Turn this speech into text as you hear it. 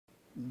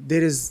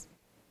there is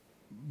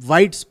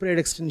widespread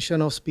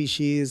extinction of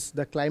species,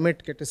 the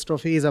climate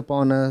catastrophe is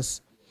upon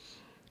us,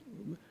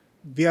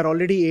 we are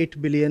already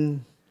 8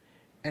 billion,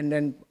 and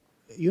then,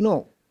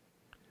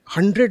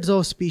 hundreds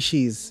of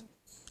species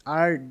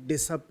are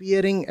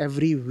disappearing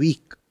every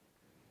week.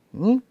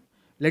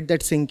 Let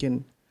that sink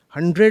in.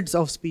 Hundreds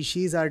of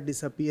species are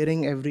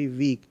disappearing every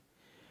week.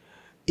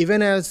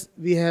 Even as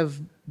we have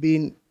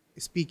been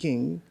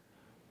speaking,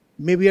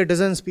 maybe a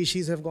dozen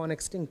species have gone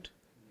extinct.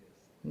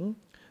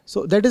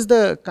 So that is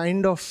the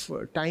kind of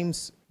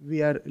times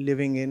we are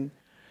living in.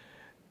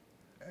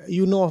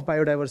 You know of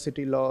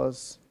biodiversity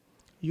laws.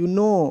 You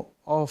know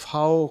of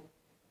how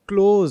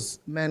close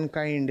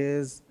mankind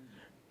is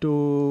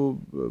to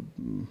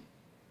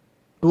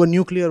a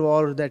nuclear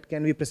war that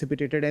can be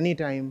precipitated any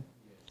time.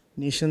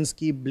 Nations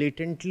keep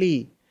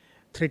blatantly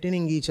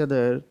threatening each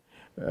other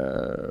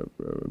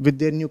with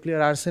their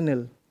nuclear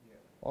arsenal.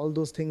 All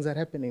those things are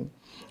happening.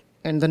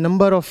 And the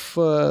number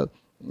of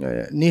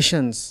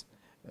nations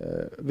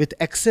with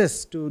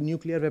access to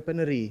nuclear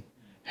weaponry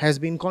has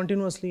been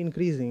continuously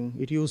increasing.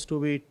 It used to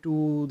be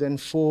 2, then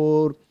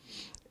 4,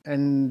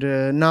 and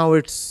now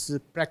it's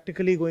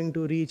practically going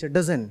to reach a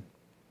dozen.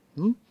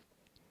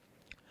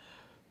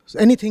 So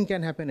anything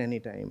can happen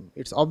anytime.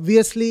 It's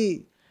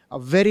obviously a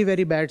very,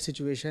 very bad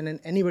situation, and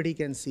anybody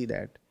can see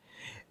that.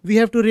 We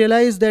have to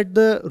realize that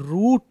the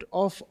root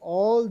of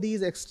all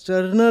these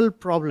external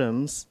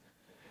problems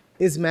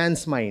is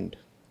man's mind.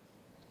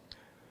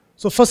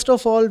 So first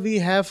of all, we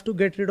have to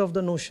get rid of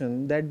the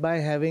notion that by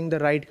having the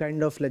right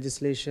kind of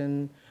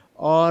legislation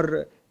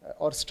or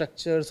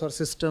structures or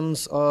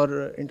systems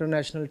or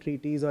international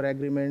treaties or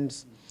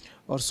agreements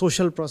or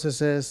social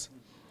processes,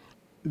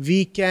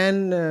 we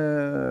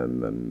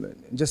can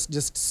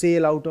just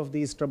sail out of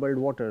these troubled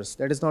waters.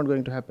 That is not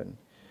going to happen.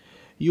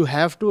 You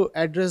have to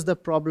address the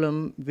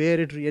problem where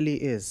it really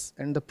is.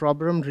 And the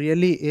problem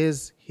really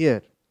is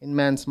here in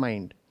man's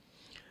mind.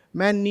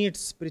 Man needs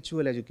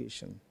spiritual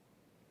education.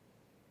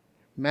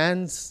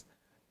 Man's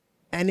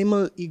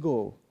animal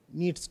ego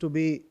needs to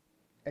be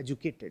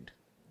educated.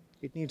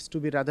 It needs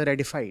to be rather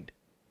edified.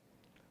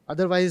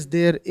 Otherwise,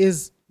 there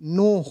is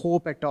no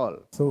hope at all.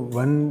 So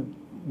one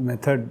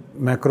method,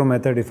 macro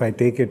method, if I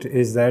take it,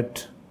 is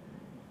that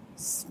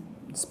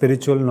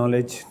spiritual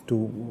knowledge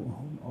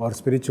or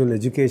spiritual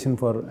education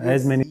for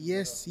as many.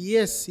 Yes.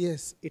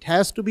 It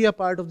has to be a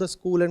part of the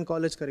school and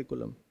college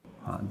curriculum.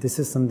 This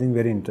is something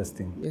very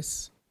interesting.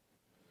 Yes.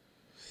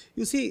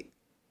 You see,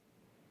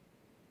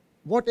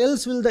 what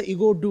else will the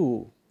ego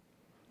do?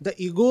 The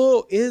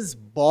ego is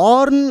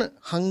born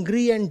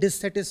hungry and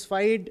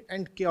dissatisfied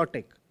and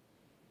chaotic.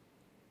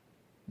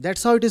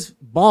 That's how it is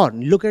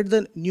born. Look at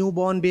the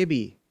newborn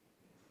baby.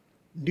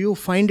 Do you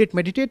find it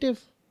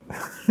meditative?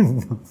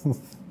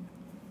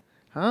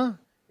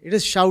 It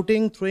is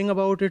shouting, throwing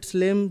about its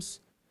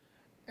limbs,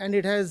 and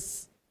it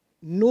has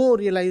no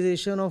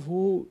realization of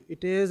who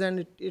it is,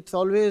 and it's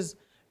always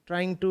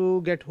trying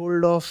to get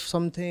hold of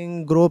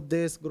something, grope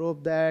this,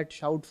 grope that,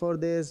 shout for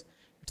this.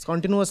 It's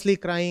continuously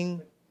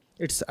crying.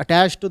 It's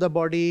attached to the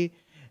body.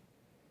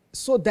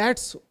 So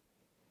that's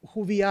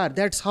who we are.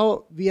 That's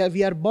how we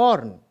are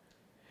born.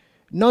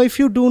 Now, if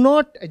you do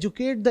not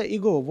educate the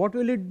ego, what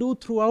will it do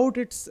throughout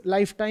its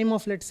lifetime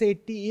of, let's say,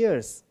 80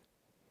 years?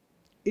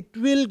 It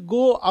will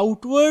go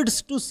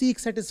outwards to seek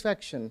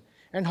satisfaction.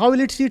 And how will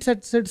it seek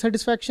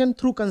satisfaction?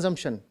 Through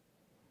consumption.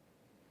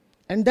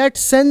 And that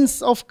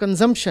sense of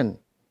consumption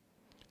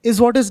is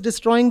what is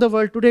destroying the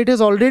world today. It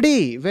has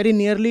already very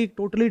nearly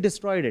totally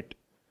destroyed it.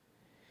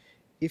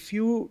 If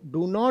you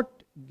do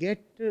not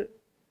get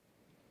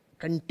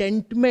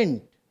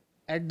contentment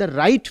at the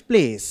right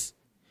place,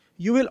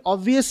 you will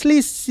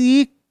obviously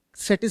seek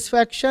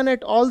satisfaction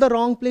at all the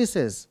wrong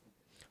places.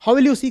 How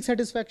will you seek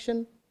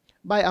satisfaction?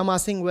 By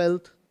amassing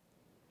wealth,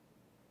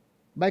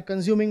 by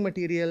consuming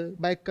material,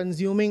 by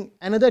consuming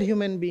another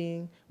human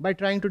being, by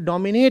trying to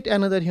dominate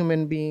another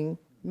human being.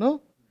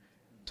 No?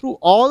 Through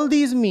all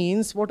these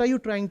means, what are you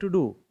trying to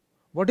do?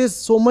 What is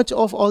so much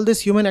of all this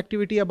human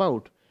activity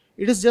about?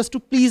 It is just to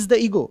please the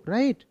ego,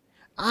 right?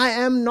 I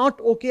am not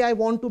okay, I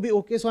want to be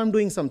okay, so I'm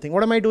doing something.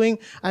 What am I doing?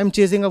 I'm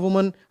chasing a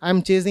woman,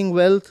 I'm chasing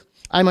wealth,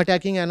 I'm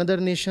attacking another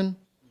nation,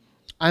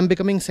 I'm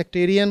becoming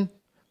sectarian,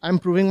 I'm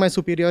proving my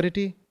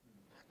superiority,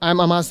 I'm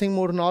amassing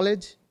more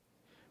knowledge.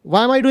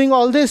 Why am I doing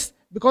all this?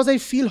 Because I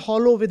feel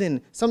hollow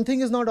within.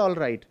 Something is not all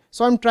right.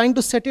 So I'm trying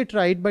to set it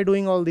right by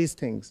doing all these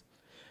things.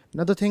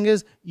 Another thing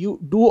is, you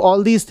do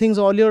all these things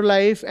all your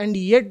life, and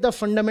yet the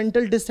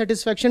fundamental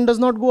dissatisfaction does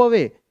not go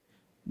away.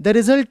 The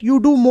result, you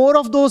do more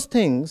of those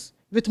things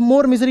with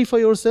more misery for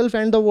yourself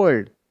and the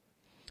world.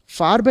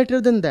 Far better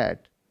than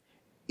that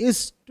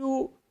is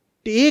to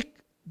take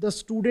the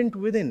student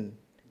within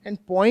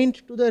and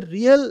point to the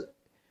real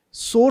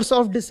source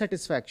of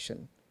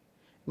dissatisfaction.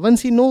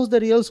 Once he knows the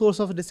real source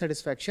of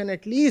dissatisfaction,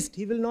 at least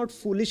he will not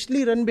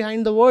foolishly run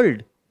behind the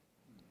world.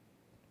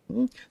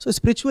 So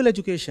spiritual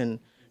education,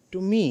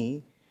 to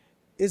me,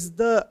 is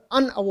the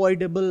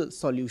unavoidable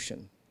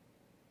solution.